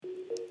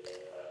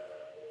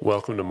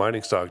Welcome to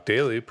Mining Stock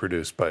Daily,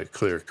 produced by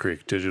Clear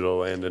Creek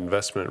Digital and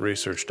Investment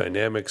Research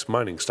Dynamics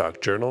Mining Stock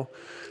Journal.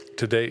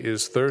 Today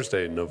is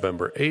Thursday,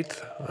 November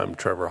 8th. I'm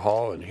Trevor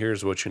Hall, and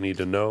here's what you need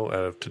to know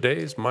out of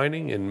today's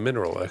mining and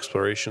mineral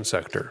exploration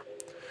sector.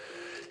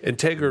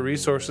 Integra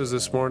Resources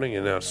this morning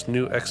announced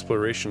new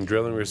exploration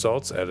drilling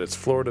results at its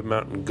Florida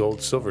Mountain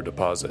Gold-Silver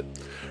deposit.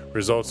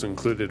 Results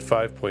included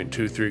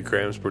 5.23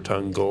 grams per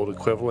ton gold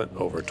equivalent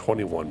over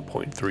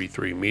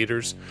 21.33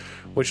 meters,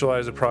 which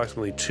lies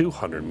approximately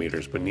 200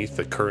 meters beneath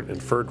the current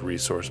inferred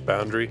resource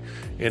boundary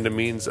and a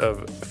means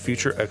of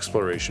future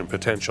exploration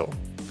potential.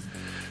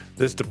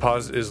 This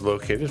deposit is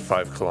located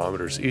 5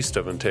 kilometers east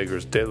of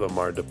Integra's De La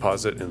Mar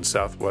deposit in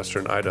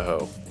southwestern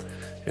Idaho.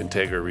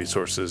 Integra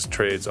Resources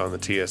trades on the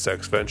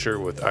TSX Venture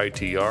with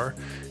ITR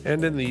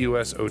and in the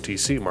U.S.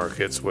 OTC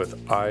markets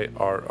with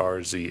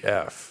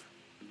IRRZF.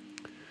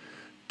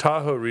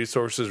 Tahoe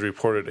Resources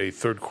reported a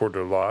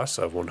third-quarter loss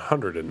of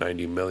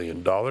 $190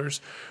 million,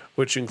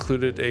 which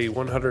included a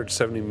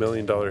 $170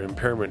 million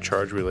impairment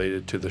charge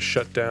related to the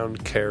shutdown,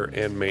 care,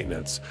 and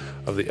maintenance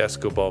of the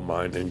Escobal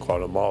mine in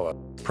Guatemala,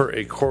 per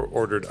a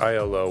court-ordered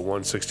ILO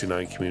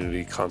 169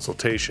 community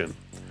consultation.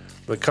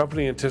 The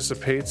company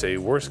anticipates a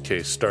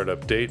worst-case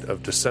startup date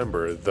of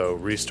December, though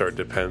restart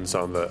depends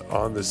on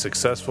the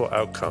successful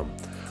outcome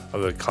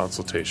of the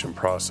consultation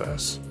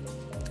process.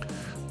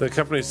 The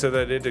company said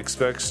that it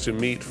expects to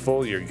meet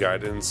full-year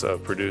guidance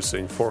of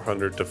producing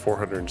 400 to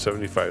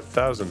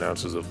 475,000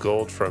 ounces of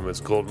gold from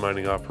its gold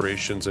mining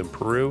operations in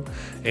Peru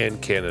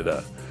and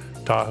Canada.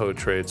 Tahoe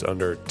trades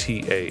under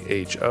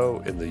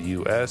TAHO in the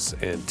U.S.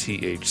 and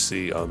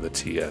THC on the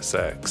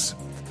TSX.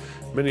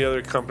 Many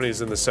other companies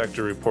in the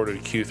sector reported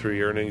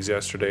Q3 earnings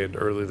yesterday and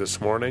early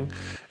this morning,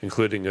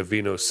 including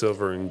Avino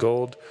Silver and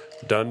Gold,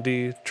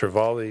 Dundee,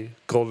 Trevali,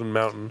 Golden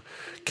Mountain,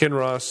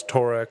 Kinross,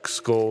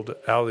 Torex Gold,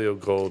 Alio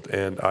Gold,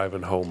 and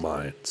Ivanhoe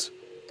Mines.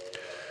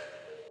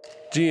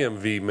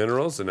 GMV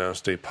Minerals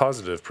announced a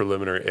positive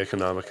preliminary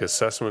economic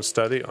assessment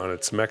study on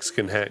its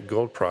Mexican Hat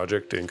Gold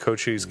project in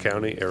Cochise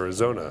County,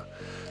 Arizona.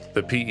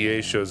 The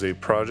PEA shows a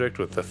project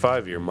with a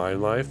 5-year mine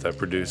life that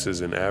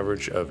produces an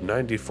average of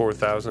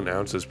 94,000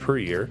 ounces per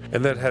year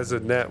and that has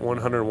a net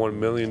 $101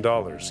 million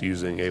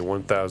using a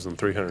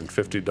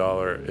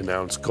 $1,350 an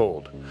ounce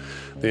gold.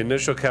 The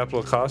initial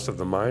capital cost of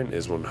the mine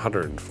is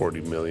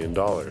 $140 million.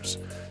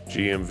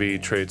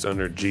 GMV trades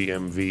under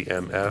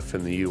GMVMF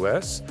in the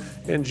U.S.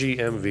 and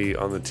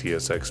GMV on the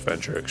TSX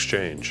Venture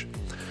Exchange.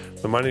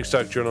 The Mining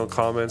Stock Journal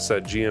comments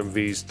that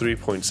GMV's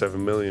 $3.7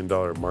 million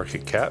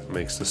market cap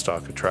makes the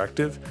stock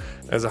attractive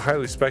as a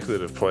highly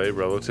speculative play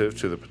relative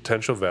to the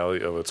potential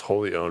value of its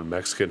wholly owned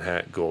Mexican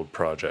Hat Gold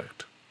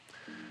project.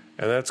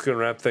 And that's going to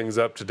wrap things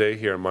up today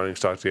here on Mining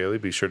Stock Daily.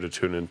 Be sure to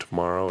tune in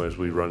tomorrow as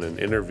we run an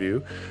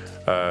interview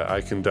I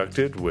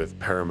conducted with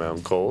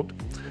Paramount Gold.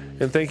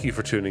 And thank you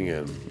for tuning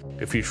in.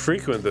 If you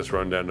frequent this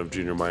rundown of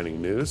junior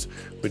mining news,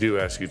 we do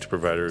ask you to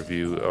provide a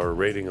review or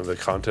rating of the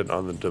content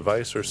on the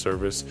device or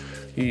service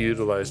you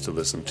utilize to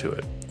listen to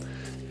it.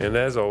 And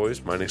as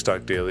always, Mining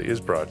Stock Daily is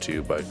brought to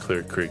you by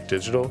Clear Creek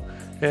Digital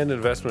and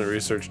Investment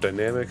Research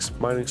Dynamics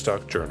Mining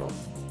Stock Journal.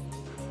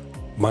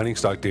 Mining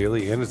Stock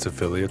Daily and its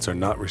affiliates are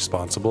not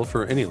responsible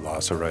for any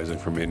loss arising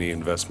from any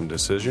investment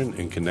decision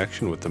in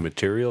connection with the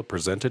material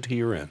presented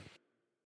herein.